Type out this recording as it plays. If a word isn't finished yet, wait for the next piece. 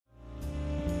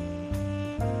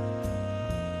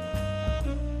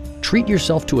treat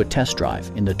yourself to a test drive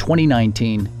in the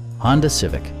 2019 Honda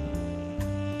Civic.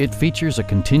 It features a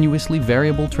continuously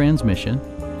variable transmission,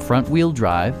 front-wheel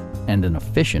drive, and an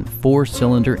efficient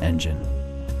 4-cylinder engine.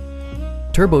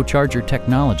 Turbocharger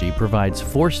technology provides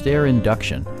forced air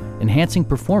induction, enhancing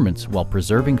performance while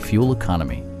preserving fuel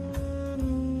economy.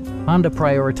 Honda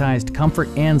prioritized comfort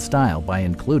and style by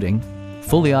including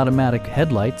fully automatic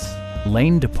headlights,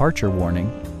 lane departure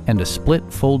warning, and a split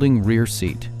folding rear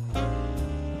seat.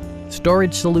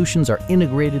 Storage solutions are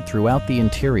integrated throughout the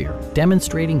interior,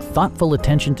 demonstrating thoughtful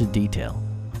attention to detail.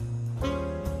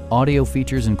 Audio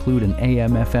features include an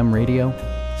AM/FM radio,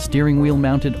 steering wheel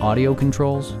mounted audio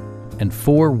controls, and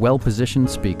 4 well-positioned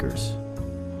speakers.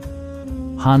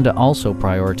 Honda also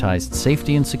prioritized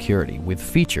safety and security with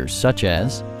features such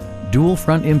as dual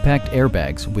front impact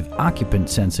airbags with occupant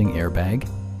sensing airbag,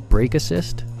 brake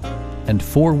assist, and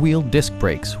 4-wheel disc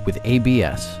brakes with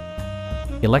ABS.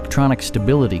 Electronic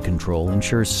stability control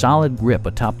ensures solid grip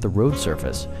atop the road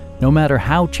surface, no matter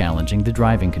how challenging the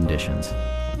driving conditions.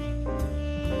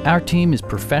 Our team is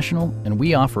professional and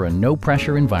we offer a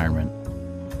no-pressure environment.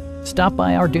 Stop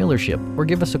by our dealership or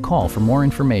give us a call for more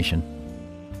information.